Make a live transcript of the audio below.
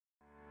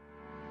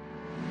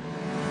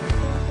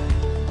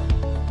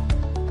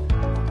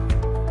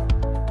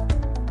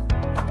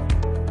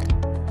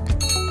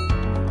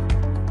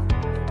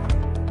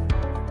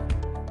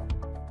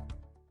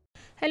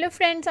Hello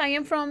friends, I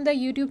am from the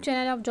YouTube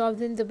channel of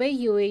Jobs in Dubai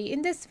UAE.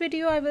 In this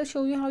video, I will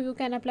show you how you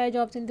can apply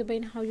jobs in Dubai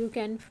and how you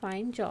can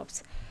find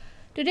jobs.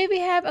 Today we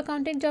have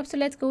accounting jobs, so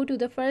let's go to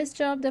the first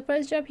job. The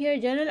first job here,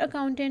 general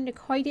accountant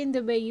required in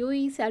Dubai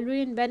UAE,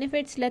 salary and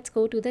benefits. Let's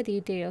go to the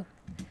detail.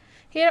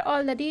 Here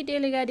all the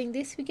detail regarding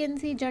this we can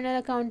see. General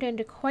accountant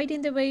required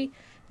in Dubai,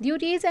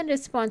 duties and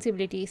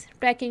responsibilities,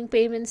 tracking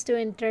payments to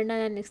internal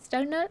and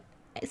external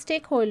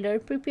stakeholder,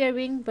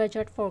 preparing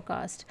budget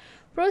forecast,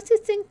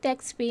 processing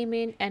tax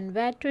payment and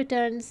VAT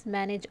returns,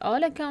 manage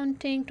all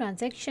accounting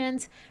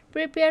transactions,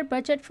 prepare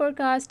budget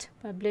forecast,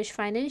 publish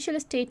financial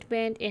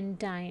statement in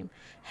time,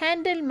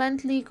 handle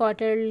monthly,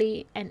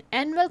 quarterly and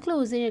annual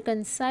closing,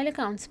 reconcile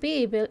accounts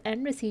payable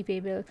and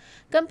receivable,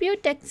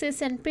 compute taxes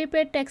and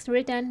prepare tax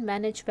return,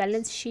 manage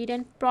balance sheet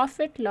and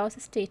profit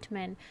loss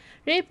statement,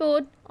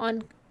 report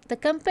on the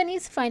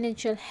company's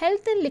financial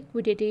health and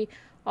liquidity,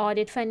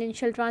 audit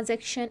financial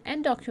transaction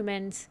and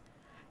documents,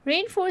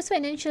 reinforce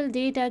financial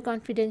data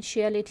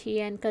confidentiality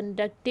and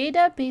conduct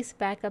database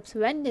backups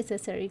when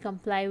necessary,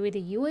 comply with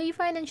the UAE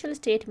financial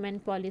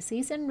statement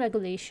policies and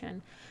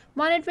regulation,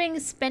 monitoring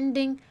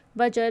spending,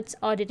 budgets,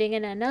 auditing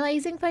and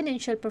analyzing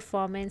financial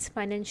performance,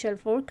 financial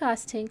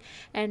forecasting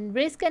and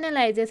risk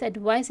analysis,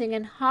 advising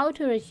on how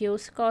to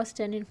reduce cost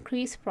and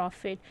increase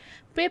profit,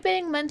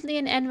 preparing monthly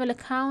and annual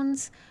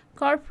accounts,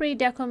 corporate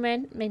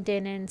document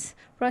maintenance,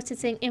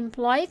 processing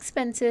employee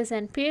expenses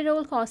and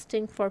payroll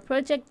costing for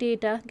project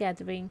data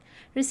gathering,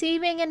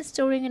 receiving and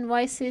storing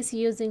invoices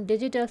using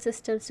digital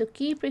systems to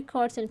keep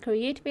records and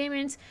create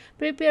payments,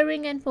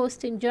 preparing and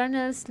posting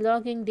journals,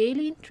 logging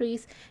daily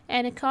entries,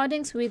 and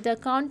accordance with the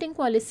accounting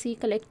policy,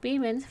 collect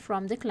payments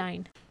from the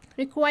client.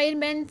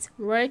 Requirements: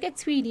 work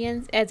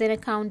experience as an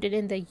accountant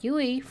in the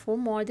UAE for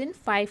more than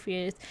 5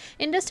 years,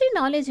 industry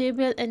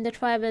knowledgeable in the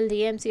travel,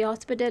 DMC,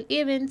 hospital,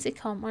 events,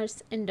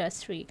 e-commerce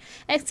industry,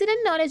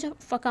 excellent knowledge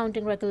of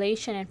accounting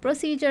regulation and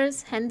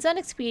procedures, hands-on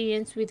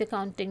experience with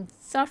accounting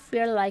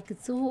software like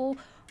Zoho,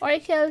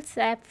 Oracle,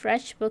 SAP,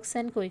 FreshBooks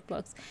and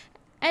QuickBooks,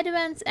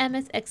 advanced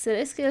MS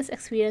Excel skills,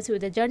 experience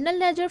with the journal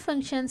ledger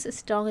functions,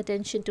 strong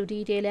attention to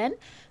detail and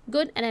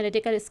good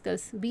analytical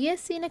skills,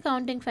 BSc in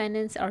accounting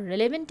finance or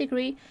relevant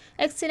degree,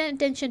 excellent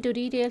attention to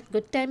detail,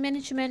 good time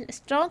management,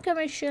 strong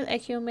commercial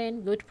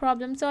acumen, good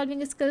problem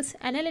solving skills,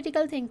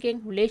 analytical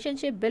thinking,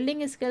 relationship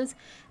building skills,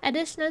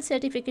 additional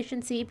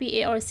certification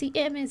CPA or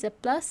CMA is a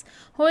plus,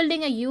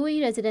 holding a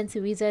UAE residency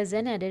visa is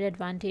an added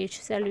advantage.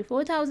 Salary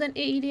 4,000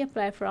 AED,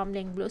 apply from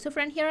link below. So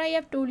friend, here I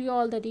have told you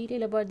all the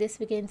detail about this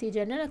vacancy,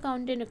 general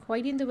accountant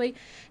required in Dubai,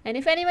 and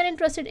if anyone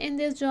interested in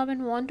this job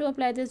and want to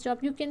apply this job,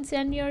 you can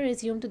send your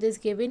resume to this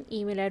given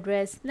email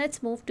address.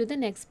 Let's move to the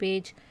next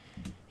page.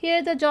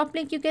 Here the job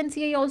link you can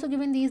see, I also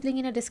given these link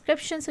in a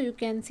description, so you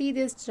can see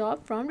this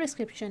job from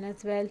description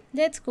as well.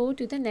 Let's go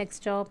to the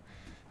next job.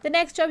 The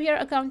next job here,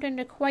 accountant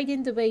required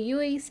in Dubai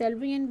UAE,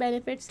 salary and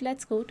benefits.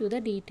 Let's go to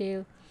the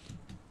detail.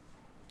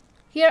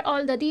 Here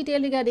all the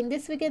detail regarding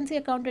this vacancy,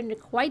 accountant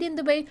required in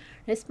Dubai,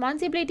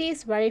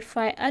 responsibilities: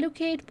 verify,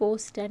 allocate,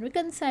 post and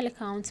reconcile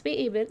accounts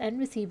payable and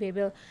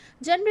receivable,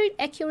 generate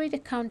accurate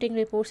accounting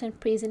reports and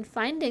present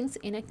findings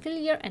in a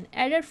clear and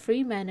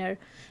error-free manner,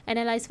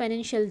 analyze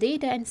financial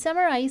data and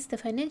summarize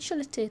the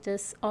financial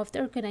status of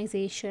the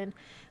organization,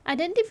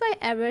 identify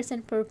errors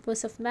and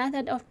purpose of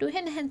method of to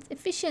enhance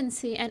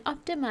efficiency and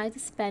optimize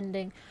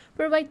spending,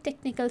 provide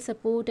technical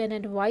support and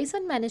advice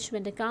on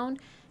management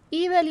account,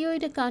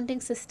 evaluate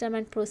accounting system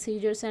and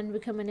procedures and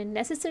recommend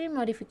necessary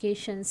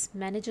modifications,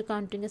 manage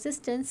accounting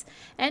assistants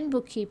and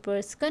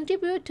bookkeepers,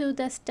 contribute to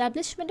the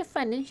establishment of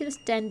financial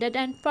standard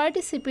and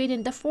participate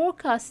in the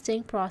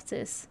forecasting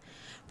process,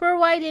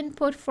 provide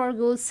input for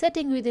goal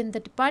setting within the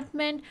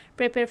department,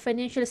 prepare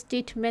financial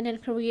statement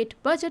and create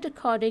budget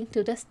according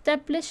to the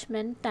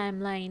establishment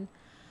timeline,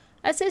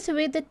 assist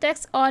with the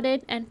tax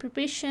audit and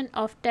preparation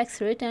of tax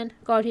return,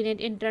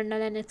 coordinate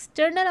internal and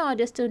external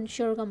audits to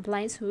ensure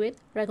compliance with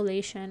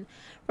regulation,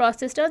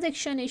 process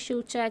transaction,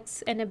 issue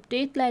checks and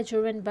update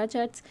ledger and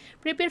budgets,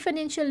 prepare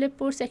financial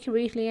reports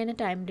accurately in a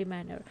timely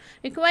manner.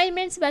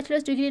 Requirements: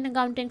 bachelor's degree in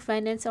accounting,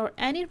 finance or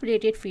any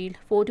related field,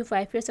 4 to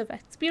 5 years of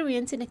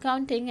experience in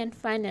accounting and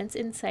finance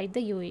inside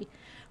the UAE,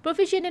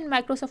 proficient in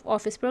Microsoft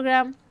Office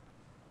program,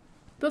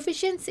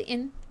 proficiency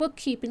in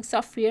bookkeeping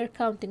software,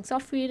 accounting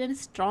software, and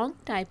strong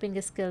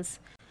typing skills.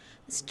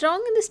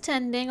 Strong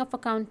understanding of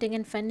accounting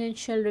and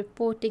financial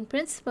reporting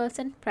principles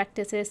and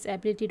practices,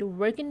 ability to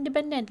work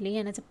independently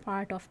and as a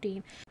part of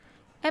team,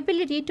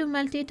 ability to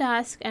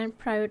multitask and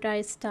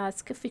prioritize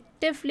tasks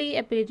effectively,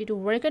 ability to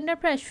work under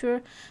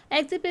pressure,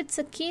 exhibits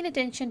a keen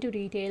attention to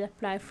detail.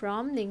 Apply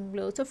from link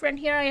below. So friend,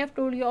 here I have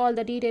told you all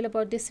the detail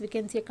about this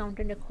vacancy,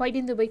 accountant required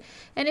in Dubai,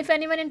 and if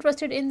anyone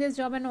interested in this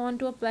job and want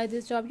to apply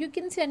this job, you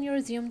can send your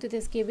resume to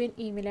this given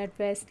email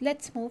address.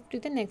 Let's move to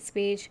the next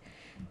page.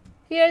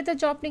 Here the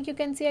job link, you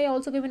can see I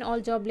also given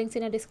all job links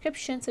in a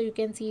description, so you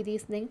can see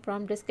these link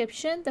from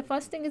description. The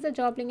first thing is a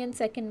job link and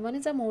second one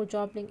is a more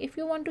job link. If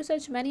you want to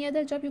search many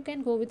other job, you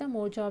can go with a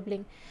more job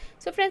link.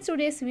 So friends,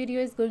 today's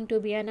video is going to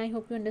be, and I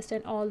hope you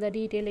understand all the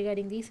detail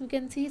regarding these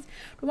vacancies.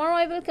 Tomorrow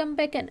I will come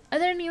back and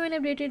other new and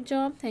updated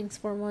job. Thanks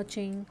for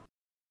watching.